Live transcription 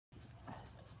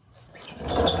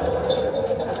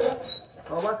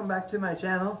back to my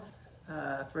channel.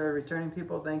 For returning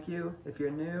people, thank you. If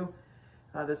you're new,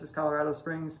 this is Colorado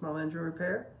Springs Small Engine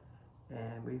Repair,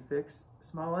 and we fix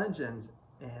small engines.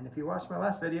 And if you watched my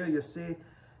last video, you'll see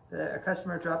that a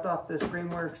customer dropped off this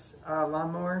Greenworks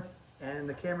lawnmower, and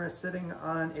the camera is sitting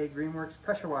on a Greenworks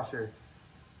pressure washer.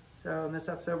 So in this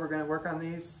episode, we're going to work on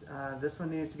these. This one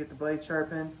needs to get the blade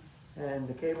sharpened, and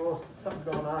the cable,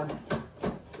 something's going on.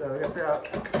 So we got to figure out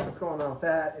what's going on with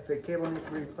that, if the cable needs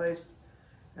to be replaced,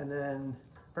 and then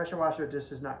pressure washer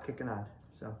just is not kicking on.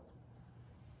 So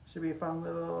should be a fun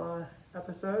little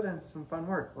episode and some fun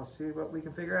work. We'll see what we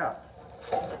can figure out.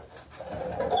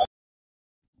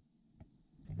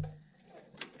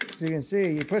 So you can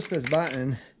see, you push this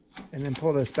button and then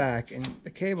pull this back, and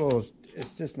the cable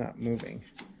is just not moving.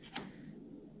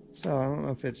 So I don't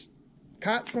know if it's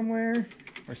caught somewhere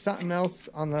or something else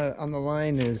on the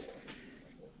line is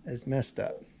messed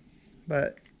up.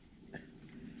 But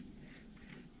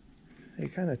they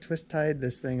kind of twist tied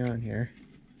this thing on here.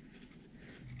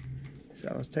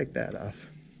 So let's take that off.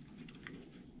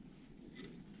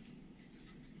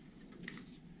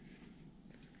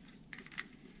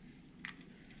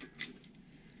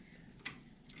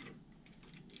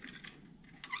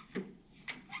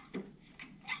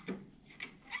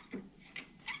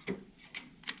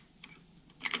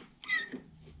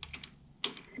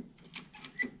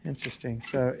 Interesting.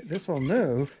 So this will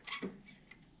move,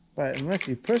 but unless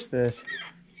you push this,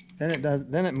 then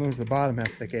it moves the bottom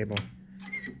half of the cable.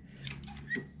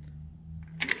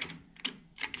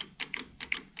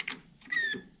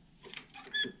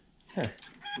 Huh.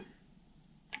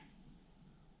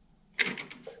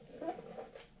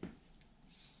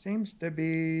 Seems to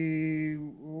be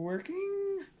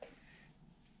working.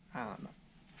 I don't know.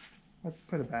 Let's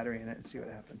put a battery in it and see what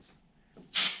happens.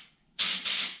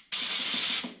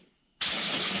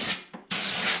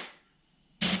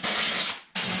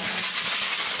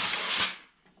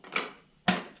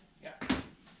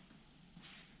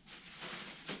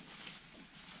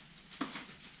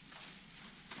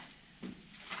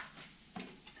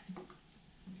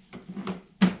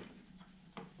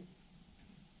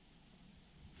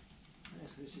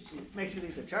 Make sure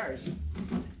these are charged. You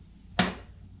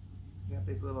got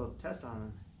these little tests on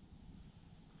them.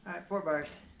 Alright, 4 bars.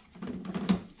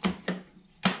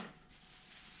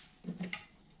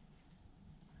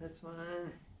 This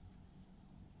one,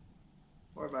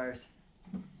 4 bars.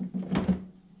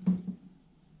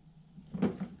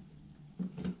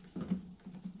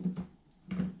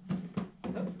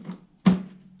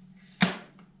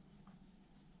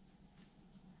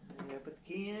 Put the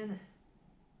key in.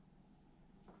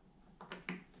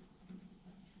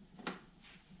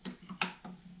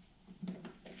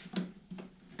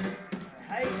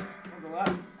 Height will go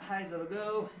up, high as it'll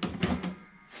go.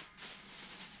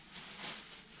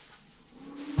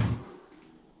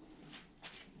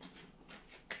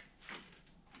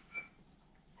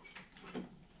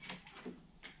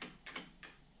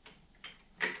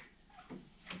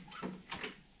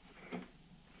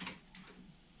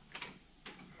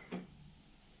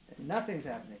 And nothing's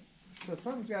happening. So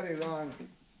something's got to be wrong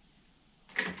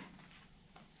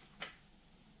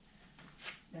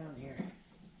down here.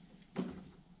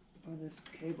 Where this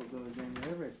cable goes in,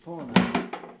 wherever it's pulling it.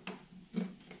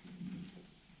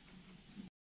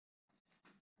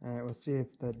 Alright, we'll see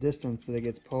if the distance that it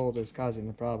gets pulled is causing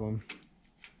the problem.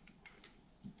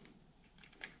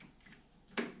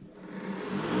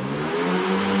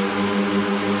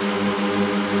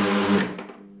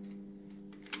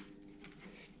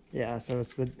 Yeah, so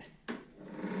it's like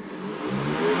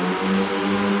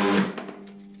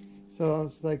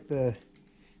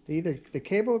either the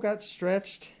cable got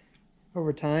stretched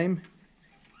over time,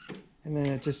 and then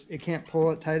it can't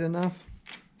pull it tight enough,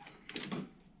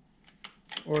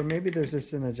 or maybe there's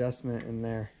just an adjustment in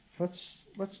there. Let's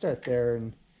start there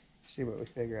and see what we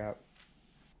figure out.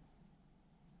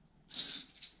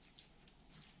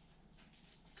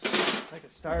 Like a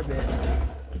star bit.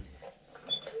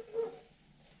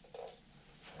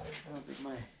 I don't think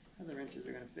my other wrenches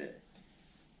are going to fit.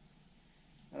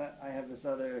 But I have this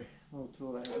other little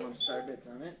tool that has a bunch of star bits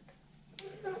on it.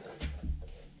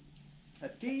 A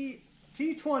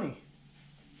T20.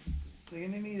 So you're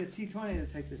going to need a T20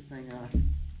 to take this thing off.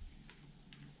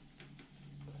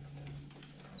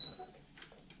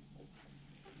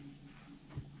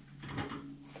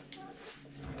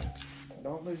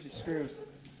 Don't lose your screws.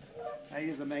 I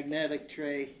use a magnetic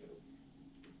tray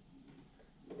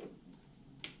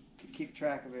to keep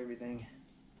track of everything.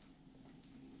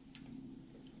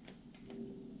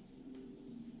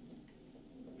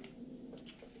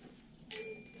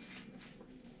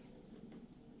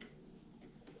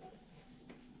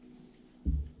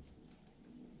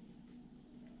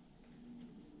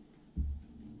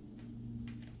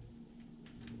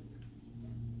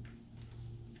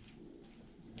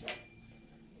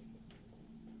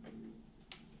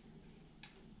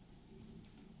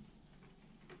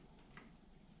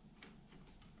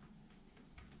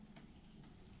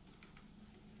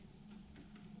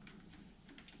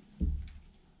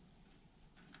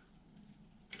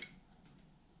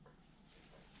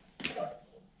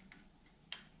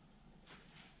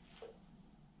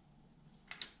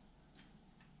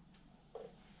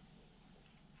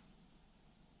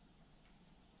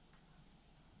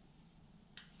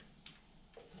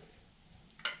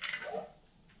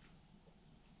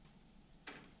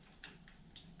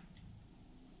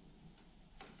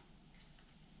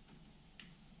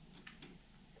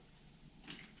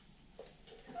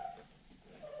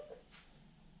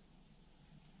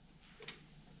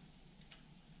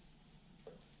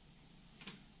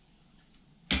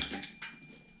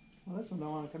 one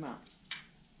don't want to come out.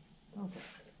 Okay,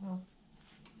 well,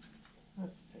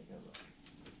 let's take a look.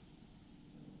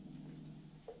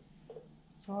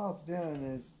 So all it's doing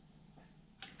is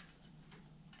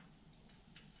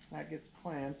that gets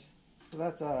clamped. So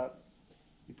that's up.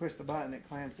 You push the button, it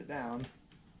clamps it down.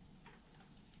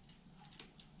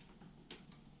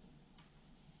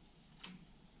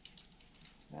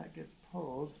 That gets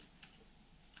pulled.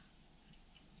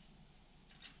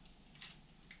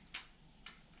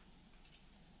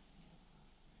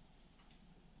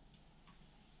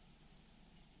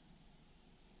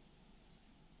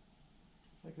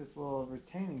 It's like this little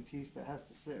retaining piece that has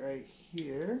to sit right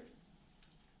here.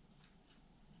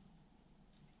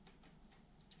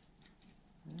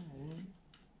 Alright.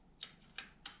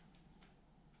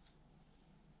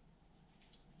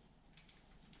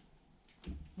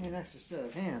 Need an extra set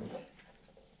of hands.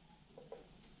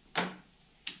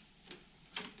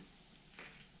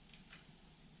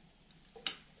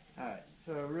 Alright,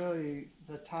 so really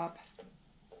the top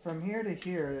from here to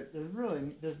here,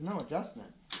 there's no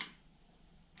adjustment.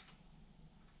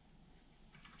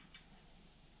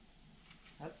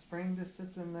 That spring just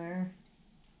sits in there.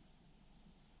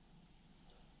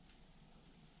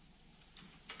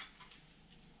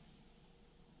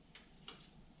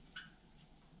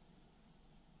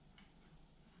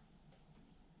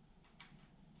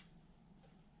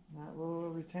 That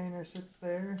little retainer sits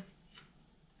there.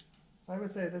 So I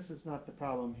would say this is not the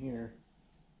problem here.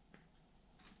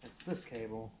 It's this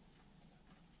cable.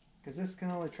 Because this can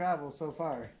only travel so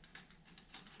far.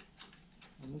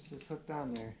 And this is hooked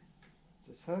on there.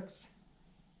 Just hooks.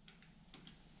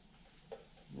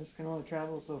 And this can only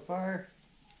travel so far.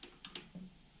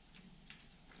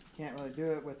 Can't really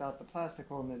do it without the plastic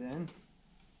holding it in.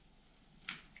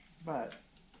 But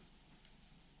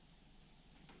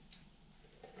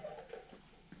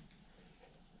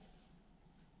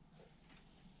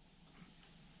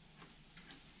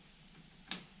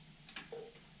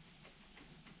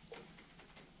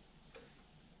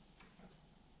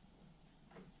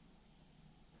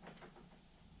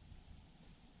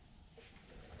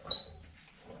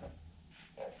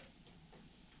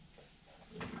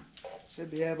should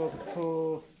be able to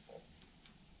pull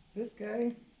this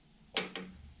guy,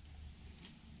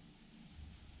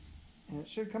 and it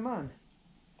should come on.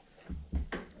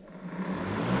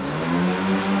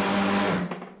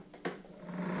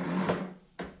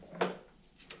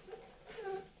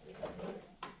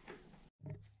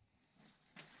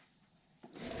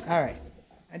 Alright,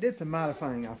 I did some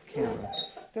modifying off camera.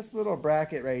 This little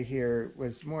bracket right here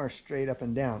was more straight up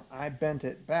and down. I bent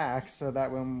it back so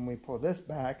that when we pull this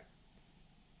back,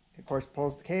 it of course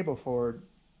pulls the cable forward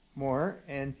more,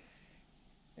 and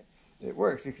it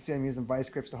works. You can see I'm using vice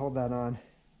grips to hold that on.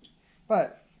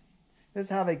 But this is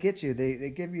how they get you. They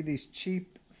give you these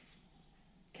cheap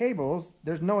cables.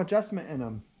 There's no adjustment in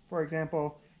them. For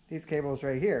example, these cables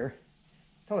right here,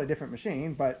 totally different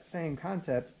machine, but same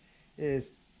concept,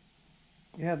 is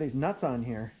you have these nuts on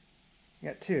here. You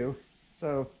got two,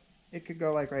 so it could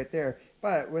go like right there.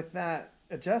 But with that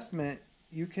adjustment,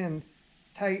 you can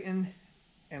tighten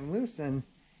and loosen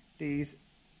these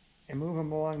and move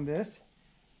them along this,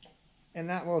 and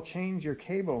that will change your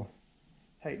cable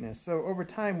tightness. So over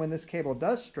time, when this cable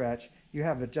does stretch, you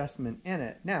have adjustment in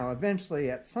it. Now eventually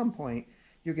at some point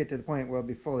you get to the point where it'll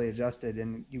be fully adjusted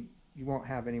and you won't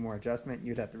have any more adjustment.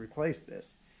 You'd have to replace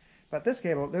this. But this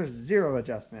cable, there's zero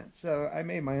adjustment, so I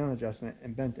made my own adjustment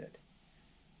and bent it.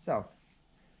 So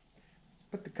let's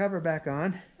put the cover back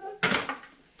on,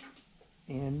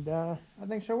 and I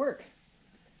think she'll work.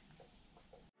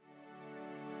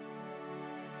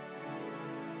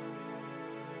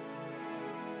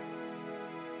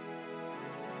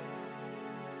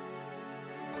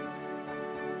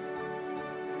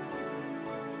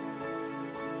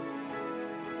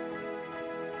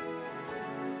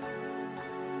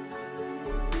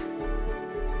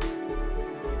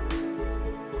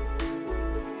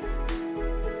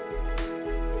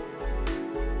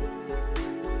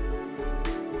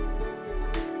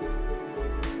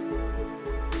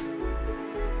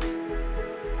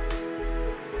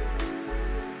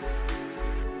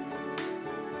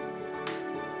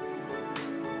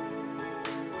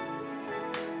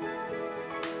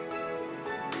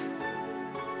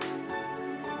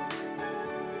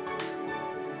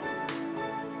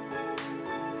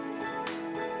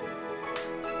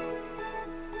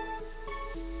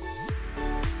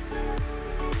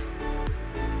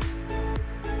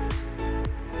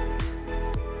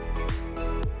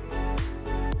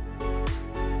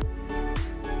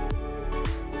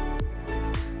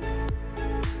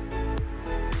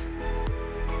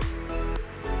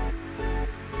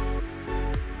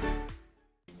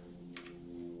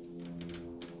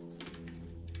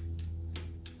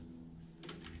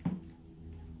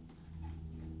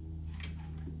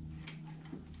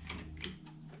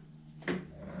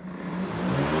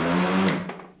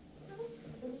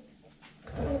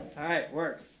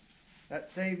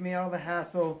 saved me all the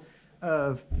hassle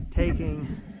of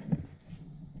taking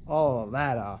all of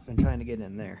that off and trying to get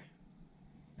in there.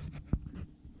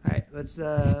 All right, let's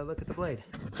look at the blade.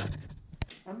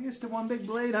 I'm used to one big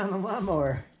blade on the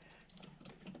lawnmower.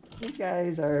 These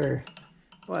guys are,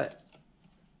 what,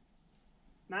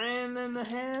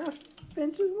 9.5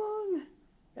 inches long?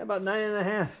 Yeah, about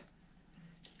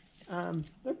 9.5.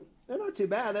 They're not too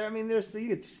bad. I mean, you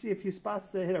can see a few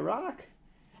spots that hit a rock,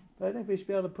 but I think we should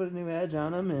be able to put a new edge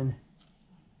on them and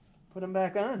put them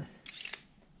back on.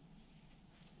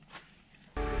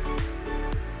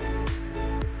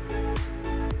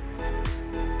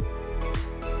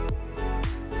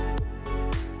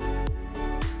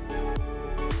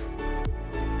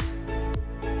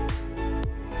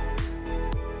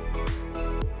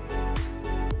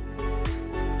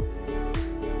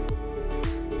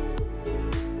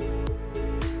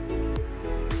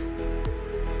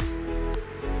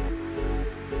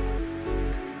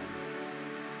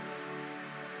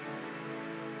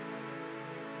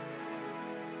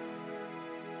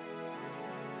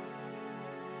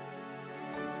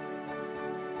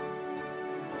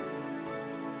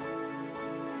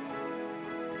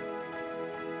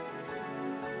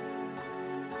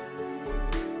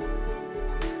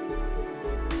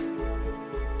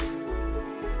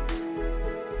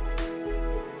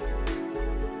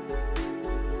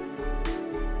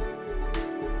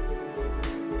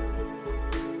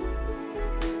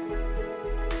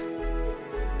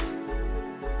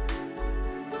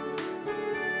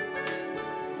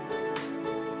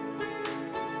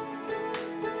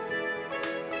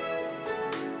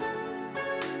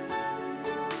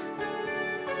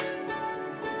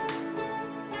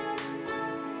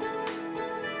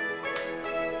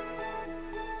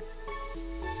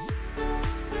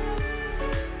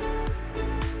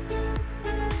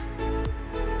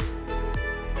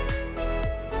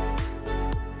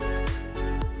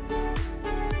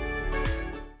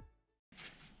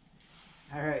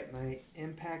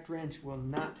 Impact wrench will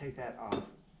not take that off.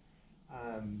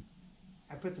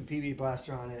 I put some PB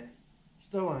plaster on it,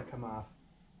 still won't come off.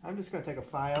 I'm just going to take a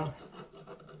file,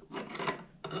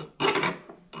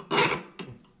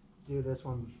 do this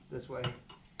one this way.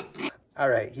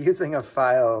 Alright, using a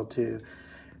file to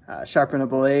sharpen a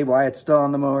blade while it's still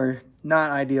on the mower,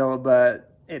 not ideal,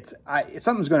 but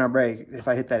something's going to break if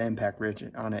I hit that impact wrench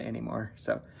on it anymore.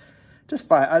 So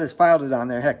I just filed it on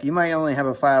there. Heck, you might only have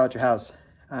a file at your house.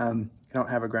 You don't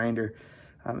have a grinder.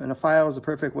 And a file is a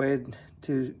perfect way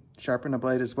to sharpen a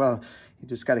blade as well. You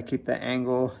just got to keep the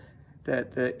angle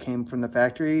that came from the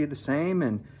factory the same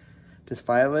and just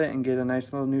file it and get a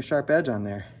nice little new sharp edge on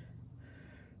there.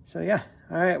 So yeah,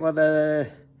 all right, well the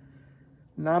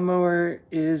lawnmower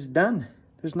is done.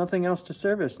 There's nothing else to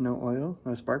service. No oil,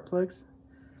 no spark plugs.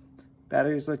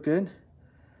 Batteries look good.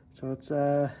 So let's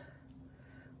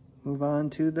move on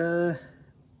to the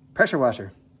pressure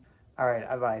washer. All right,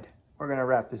 I lied. We're gonna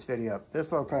wrap this video up.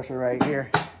 This low pressure right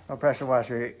here, low pressure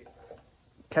washer,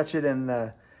 catch it in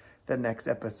the next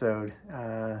episode.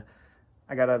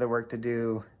 I got other work to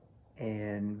do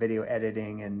and video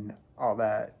editing and all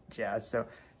that jazz. So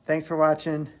thanks for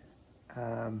watching.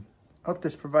 Hope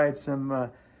this provides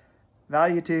some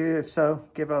value to you. If so,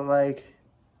 give it a like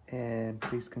and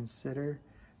please consider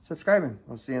subscribing.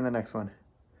 We'll see you in the next one.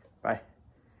 Bye.